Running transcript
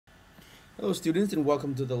Hello students and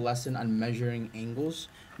welcome to the lesson on measuring angles.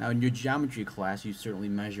 Now in your geometry class you certainly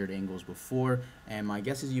measured angles before, and my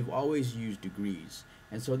guess is you've always used degrees.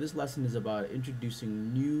 And so this lesson is about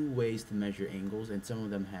introducing new ways to measure angles, and some of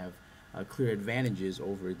them have clear advantages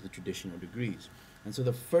over the traditional degrees. And so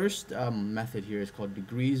the first method here is called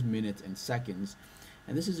degrees, minutes, and seconds.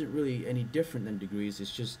 And this isn't really any different than degrees,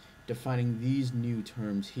 it's just defining these new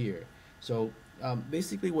terms here. So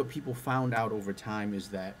basically what people found out over time is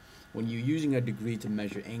that when you're using a degree to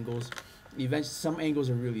measure angles, eventually some angles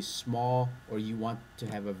are really small, or you want to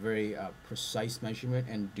have a very precise measurement,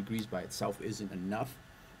 and degrees by itself isn't enough.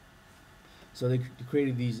 So they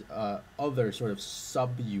created these other sort of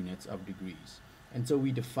subunits of degrees. And so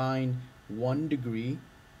we define 1 degree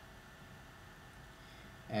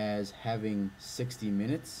as having 60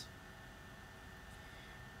 minutes,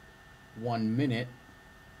 1 minute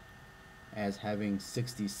as having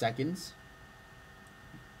 60 seconds.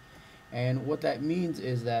 And what that means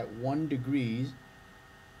is that 1 degree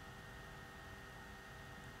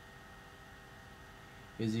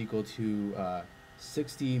is equal to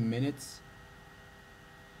 60 minutes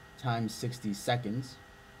times 60 seconds,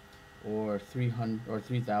 or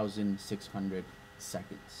 3,600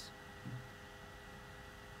 seconds.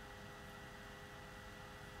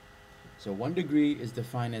 So 1 degree is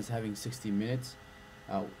defined as having 60 minutes.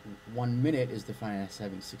 1 minute is defined as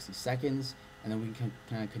having 60 seconds, and then we can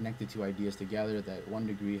kind of connect the two ideas together that 1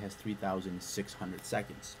 degree has 3,600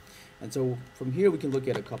 seconds. And so from here we can look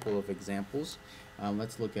at a couple of examples.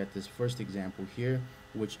 Let's look at this first example here,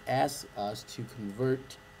 which asks us to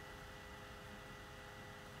convert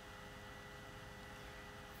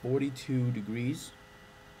 42 degrees,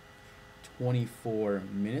 24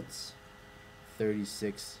 minutes,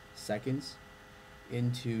 36 seconds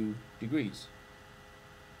into degrees.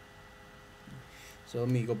 So let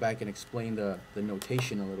me go back and explain the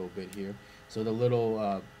notation a little bit here. So the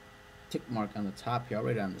little tick mark on the top here, I'll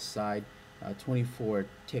write it on the side. 24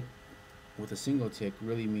 tick with a single tick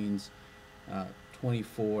really means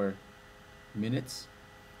 24 minutes.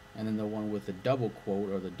 And then the one with the double quote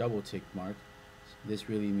or the double tick mark, this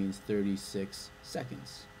really means 36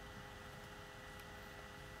 seconds.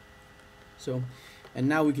 So, and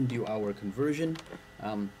now we can do our conversion.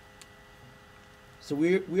 So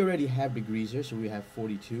we already have degrees here, so we have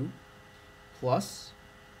 42 plus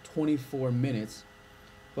 24 minutes.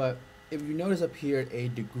 But if you notice up here, a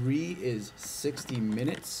degree is 60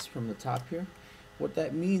 minutes from the top here. What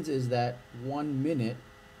that means is that 1 minute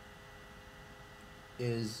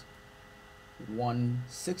is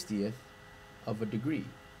 1/60th of a degree.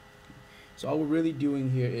 So all we're really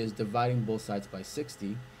doing here is dividing both sides by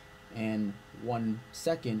 60, and 1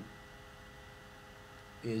 second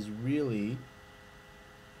is really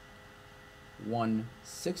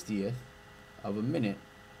 1/60th of a minute.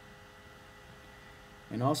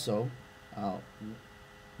 And also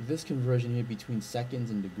this conversion here between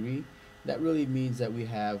seconds and degree, that really means that we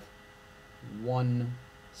have 1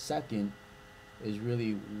 second is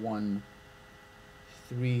really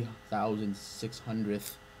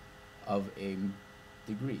 1/3600th of a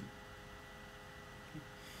degree.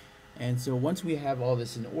 And so once we have all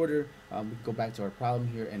this in order, we can go back to our problem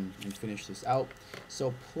here and finish this out.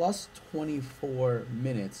 So plus 24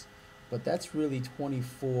 minutes, but that's really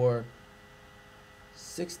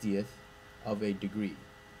 24/60th of a degree.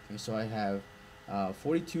 Okay, so I have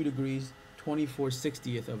 42 degrees,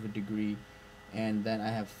 24/60th of a degree, and then I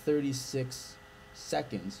have 36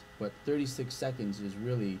 seconds, but 36 seconds is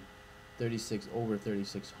really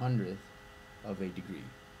 36/3600th of a degree.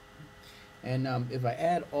 And if I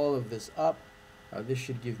add all of this up, this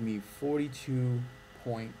should give me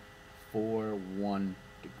 42.41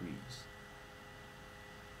 degrees.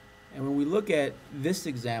 And when we look at this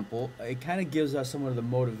example, it kind of gives us some of the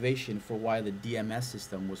motivation for why the DMS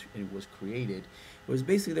system was created. It was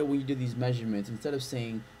basically that when you do these measurements, instead of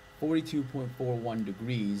saying 42.41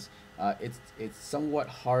 degrees, it's somewhat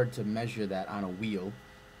hard to measure that on a wheel.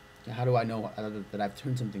 How do I know that I've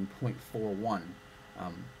turned something 0.41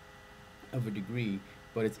 of a degree?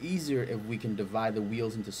 But it's easier if we can divide the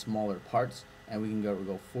wheels into smaller parts, and we can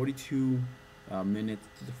go 42 minutes,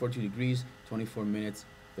 42 degrees, 24 minutes,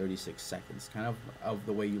 36 seconds. Kind of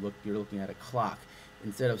the way you're looking at a clock.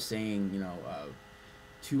 Instead of saying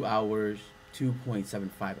 2 hours,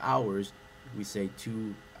 2.75 hours, we say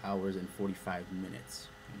 2 hours and 45 minutes.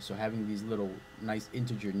 Okay, so having these little nice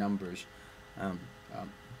integer numbers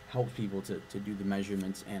helps people to do the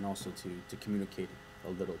measurements, and also to communicate a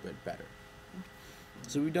little bit better.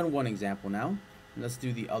 So we've done one example now. Let's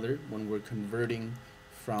do the other when we're converting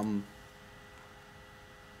from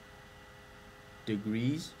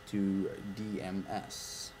degrees to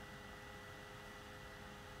DMS.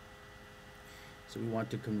 So we want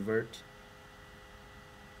to convert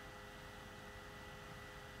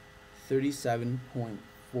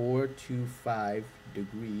 37.425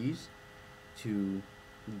 degrees to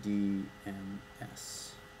DMS.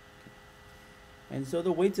 And so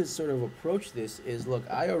the way to sort of approach this is, look,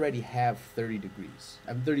 I already have 30 degrees.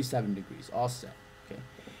 I'm 37 degrees, all set. Okay.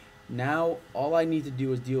 Now all I need to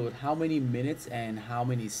do is deal with how many minutes and how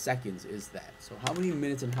many seconds is that. So how many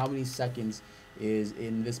minutes and how many seconds is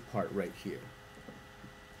in this part right here.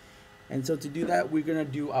 And so to do that, we're going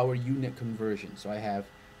to do our unit conversion. So I have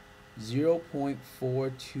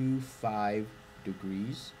 0.425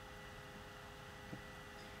 degrees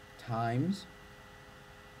times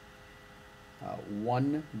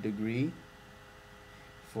 1 degree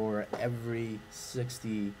for every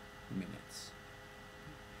 60 minutes.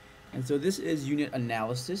 And so this is unit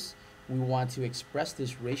analysis. We want to express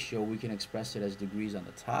this ratio. We can express it as degrees on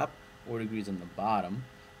the top or degrees on the bottom,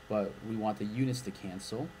 but we want the units to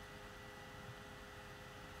cancel.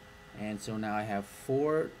 And so now I have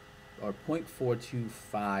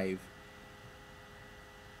 0.425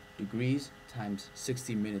 degrees times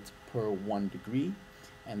 60 minutes per 1 degree,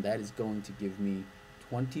 and that is going to give me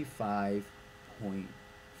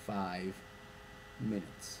 25.5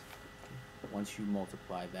 minutes once you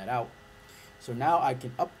multiply that out. So now I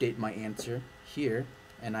can update my answer here,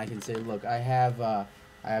 and I can say, look, I have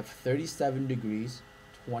 37 degrees,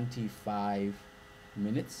 25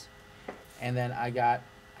 minutes, and then I got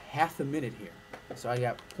half a minute here. So I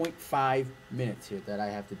got 0.5 minutes here that I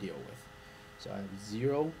have to deal with. So I have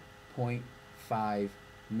 0.5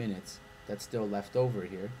 minutes that's still left over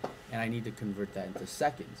here, and I need to convert that into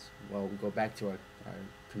seconds. Well, we go back to our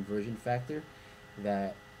conversion factor,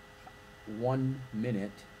 that 1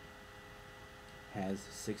 minute has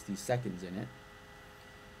 60 seconds in it.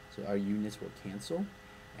 So our units will cancel,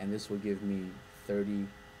 and this will give me 30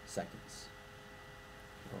 seconds.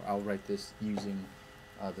 Or I'll write this using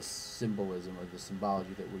the symbolism or the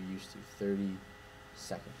symbology that we're used to, 30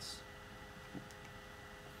 seconds.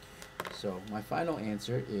 So my final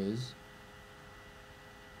answer is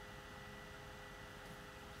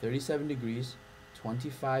 37 degrees,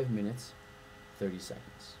 25 minutes, 30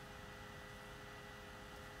 seconds.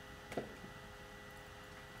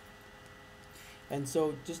 And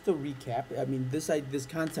so just to recap, I mean, this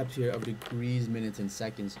concept here of degrees, minutes, and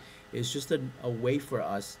seconds is just a way for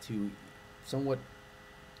us to somewhat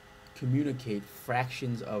communicate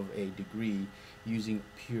fractions of a degree using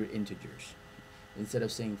pure integers. Instead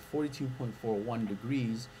of saying 42.41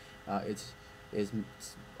 degrees, it's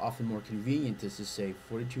often more convenient to just say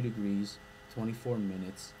 42 degrees, 24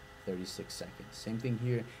 minutes, 36 seconds. Same thing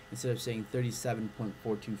here. Instead of saying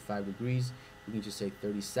 37.425 degrees, we can just say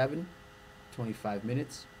 37, 25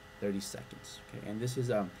 minutes, 30 seconds. Okay, and this is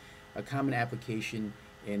a common application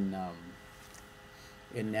in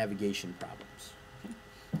navigation problems. Okay?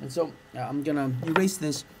 And so I'm gonna erase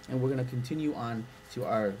this, and we're gonna continue on to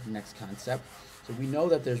our next concept. So we know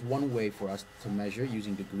that there's one way for us to measure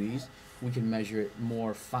using degrees. We can measure it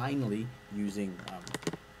more finely using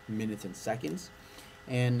minutes and seconds.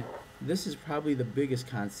 And this is probably the biggest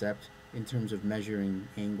concept in terms of measuring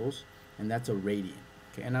angles, and that's a radian.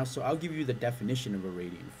 Okay, and now so I'll give you the definition of a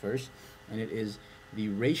radian first, and it is the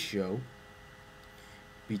ratio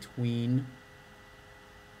between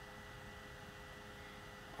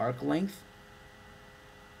arc length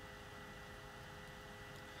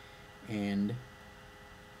and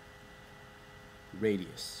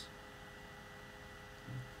radius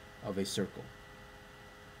of a circle.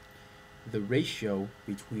 The ratio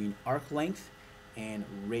between arc length and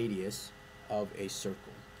radius of a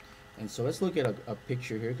circle. And so let's look at a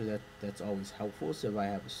picture here, because that's always helpful. So if I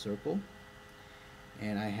have a circle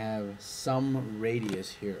and I have some radius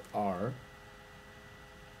here, r,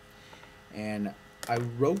 and I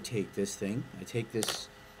rotate this thing, I take this,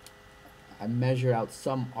 I measure out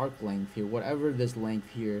some arc length here, whatever this length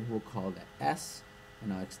here, we'll call that S,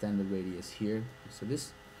 and I'll extend the radius here. So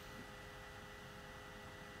this,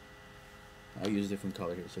 I'll use a different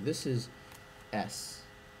color here. So this is S.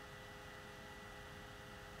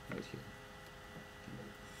 Right here.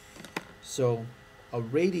 So a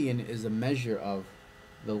radian is a measure of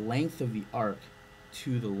the length of the arc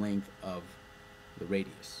to the length of the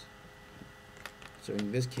radius. So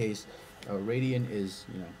in this case, a radian is,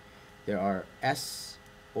 there are S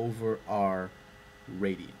over R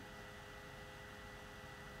radian.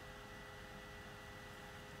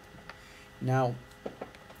 Now,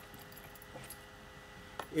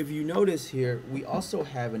 if you notice here, we also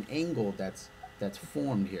have an angle that's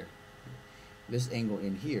formed here. This angle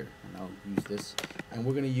in here, and I'll use this, and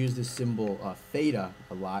we're going to use this symbol theta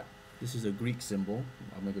a lot. This is a Greek symbol.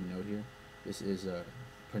 I'll make a note here. This is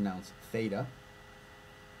pronounced theta.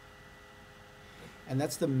 And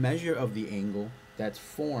that's the measure of the angle that's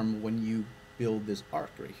formed when you build this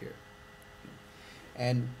arc right here.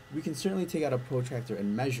 And we can certainly take out a protractor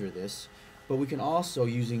and measure this, but we can also,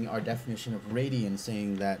 using our definition of radian,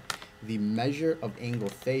 saying that the measure of angle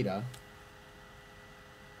theta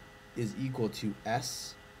is equal to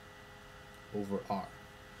S over R.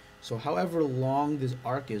 So however long this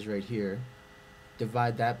arc is right here,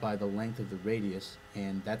 divide that by the length of the radius,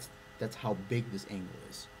 and that's how big this angle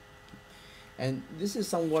is. And this is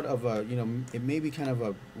somewhat of a, it may be kind of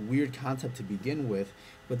a weird concept to begin with,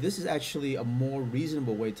 but this is actually a more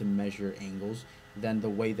reasonable way to measure angles than the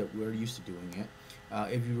way that we're used to doing it.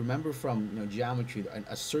 If you remember from geometry,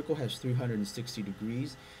 a circle has 360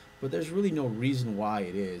 degrees, but there's really no reason why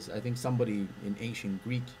it is. I think somebody in ancient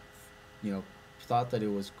Greek, thought that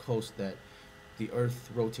it was close that the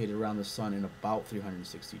Earth rotated around the sun in about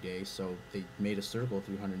 360 days, so they made a circle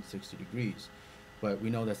 360 degrees. But we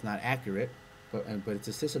know that's not accurate, but it's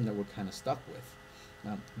a system that we're kind of stuck with.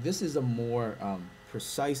 This is a more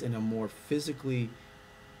precise and a more physically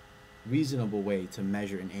reasonable way to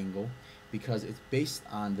measure an angle, because it's based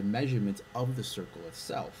on the measurements of the circle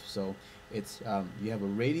itself. So it's you have a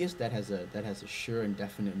radius that has a sure and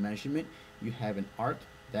definite measurement. You have an arc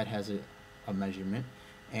that has a measurement,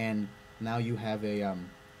 and now you have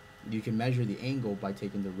you can measure the angle by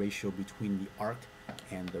taking the ratio between the arc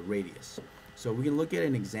and the radius. So we can look at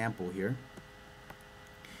an example here.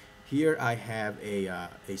 Here I have a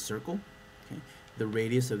circle. Okay? The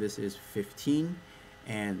radius of this is 15,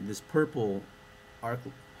 and this purple arc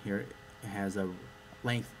here has a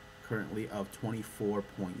length currently of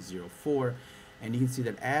 24.04, and you can see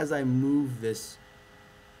that as I move this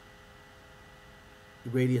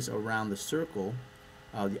radius around the circle,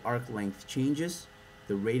 the arc length changes,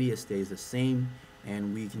 the radius stays the same,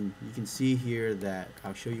 and you can see here that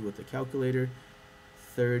I'll show you with the calculator.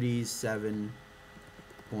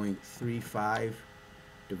 37.35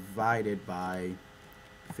 divided by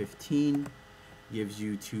 15 gives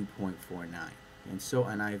you 2.49. And so,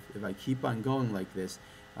 if I keep on going like this,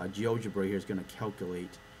 GeoGebra here is going to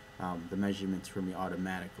calculate the measurements for me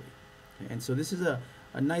automatically. Okay? And so this is a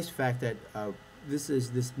nice fact that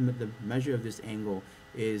the measure of this angle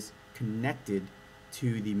is connected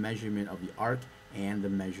to the measurement of the arc and the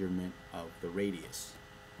measurement of the radius.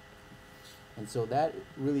 And so that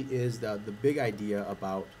really is the big idea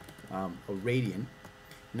about a radian.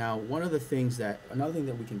 Now, another thing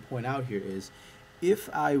that we can point out here is, if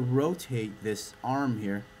I rotate this arm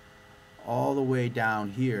here all the way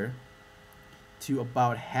down here to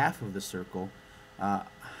about half of the circle,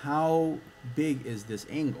 how big is this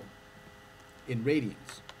angle in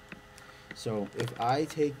radians? So if I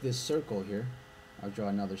take this circle here, I'll draw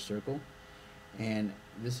another circle, and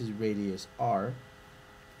this is radius R.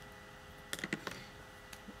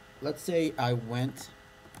 Let's say let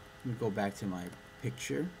me go back to my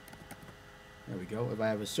picture. There we go. If I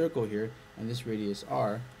have a circle here and this radius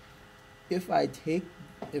R, if I take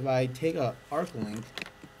a arc length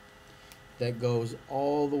that goes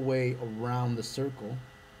all the way around the circle,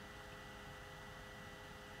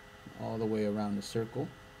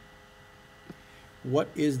 what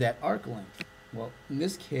is that arc length? Well, in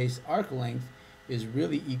this case, arc length is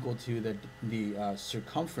really equal to the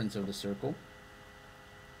circumference of the circle.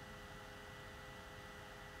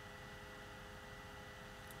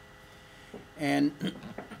 And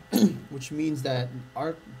which means that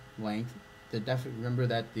arc length, remember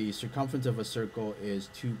that the circumference of a circle is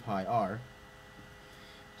 2 pi r.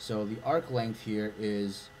 So the arc length here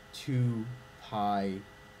is 2 pi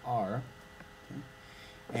r. Okay?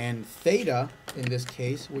 And theta in this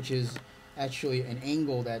case, which is actually an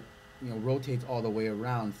angle that rotates all the way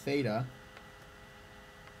around, theta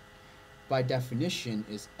by definition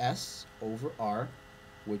is S over R,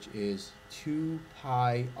 which is 2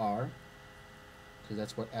 pi r. So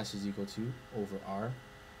that's what S is equal to, over R.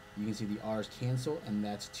 You can see the R's cancel, and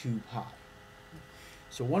that's 2 pi.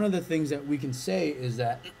 So one of the things that we can say is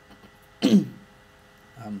that the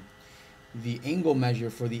angle measure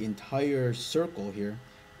for the entire circle here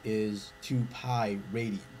is 2 pi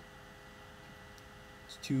radian.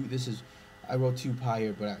 I wrote 2 pi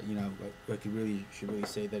here, but I should really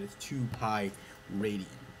say that it's 2 pi radian.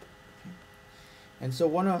 And so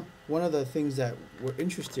one of the things that we're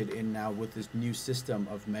interested in now with this new system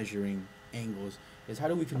of measuring angles is, how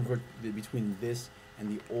do we convert between this and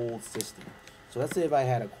the old system? So let's say if I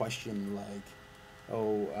had a question like,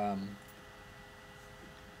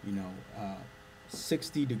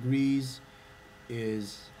 60 degrees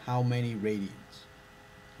is how many radians?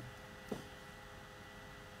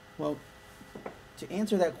 Well, to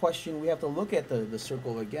answer that question, we have to look at the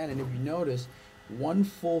circle again. And if you notice, one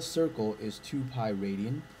full circle is 2 pi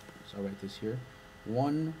radian. So I'll write this here.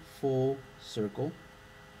 One full circle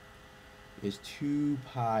is 2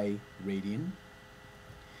 pi radian.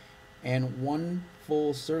 And one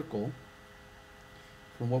full circle,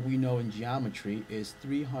 from what we know in geometry, is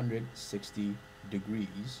 360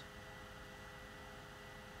 degrees.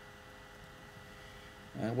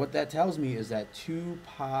 And what that tells me is that 2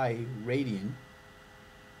 pi radian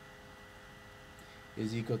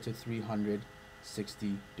is equal to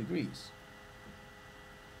 360 degrees.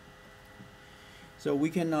 So we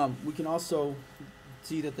can also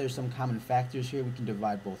see that there's some common factors here. We can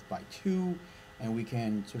divide both by 2, and we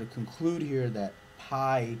can sort of conclude here that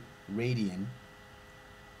pi radian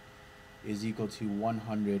is equal to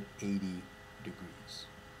 180 degrees.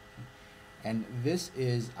 And this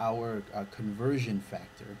is our conversion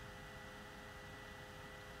factor.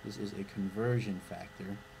 This is a conversion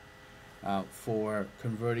factor for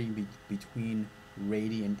converting between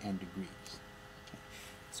radian and degrees. Okay.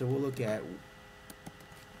 So we'll look at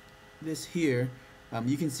this here.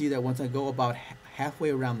 You can see that once I go about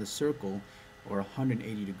halfway around the circle, or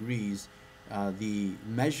 180 degrees, the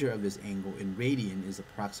measure of this angle in radian is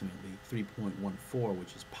approximately 3.14,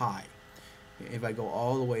 which is pi. If I go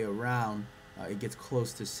all the way around, it gets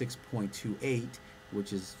close to 6.28,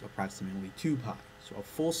 which is approximately 2 pi. So a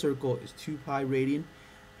full circle is 2 pi radian,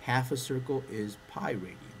 half a circle is pi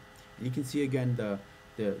radian. And you can see again the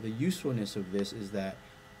usefulness of this is that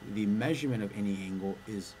the measurement of any angle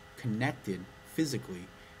is connected physically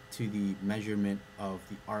to the measurement of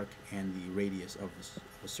the arc and the radius of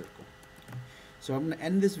a circle. Okay. So I'm going to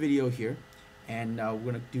end this video here, and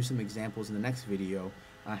we're going to do some examples in the next video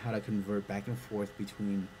on how to convert back and forth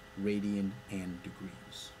between radian and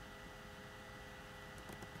degrees.